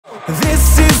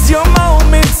This is your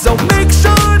moment, so make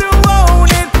sure to own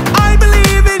it. I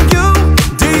believe in you.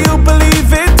 Do you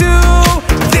believe it too?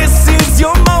 This is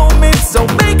your moment, so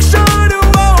make sure to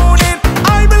own it.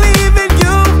 I believe in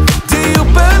you. Do you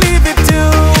believe it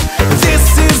too?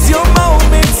 This is your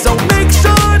moment, so make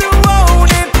sure to own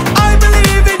it. I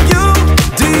believe in you.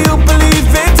 Do you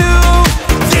believe it too?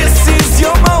 This is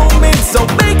your moment, so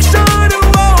make sure to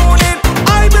own it.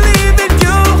 I believe in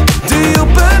you. Do you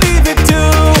believe it too?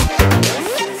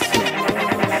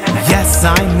 Yes,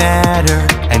 I matter,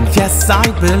 and yes, I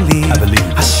believe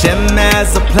Hashem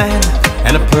has a plan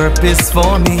and a purpose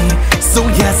for me. So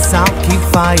yes, I'll keep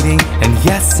fighting, and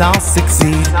yes, I'll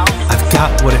succeed. I've got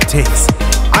what it takes,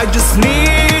 I just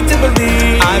need to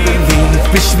believe. I believe,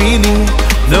 Bishvili,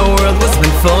 the world was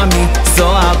meant for me. So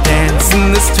I'll dance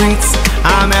in the streets,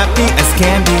 I'm happy as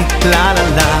can be. La la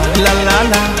la, la la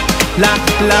la, la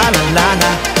la la la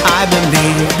la. I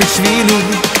believe, Bishvili,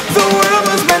 the world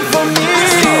was meant for me.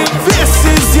 This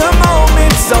is your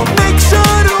moment, so make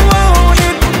sure to own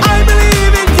it. I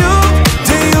believe in you.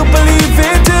 Do you believe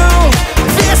it too?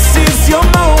 This is your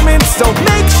moment, so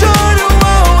make sure to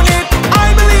own it.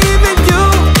 I believe in you.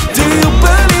 Do you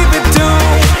believe it too?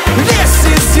 This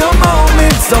is your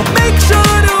moment, so make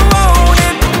sure to own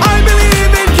it. I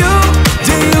believe in you.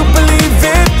 Do you believe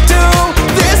it too?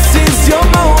 This is your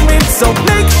moment, so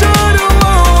make sure to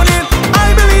own it. I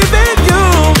believe in you.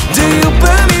 Do you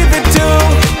believe it too?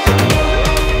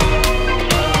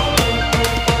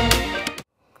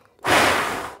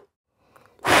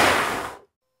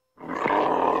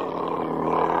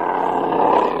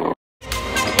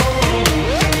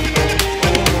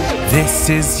 This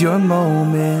is your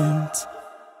moment.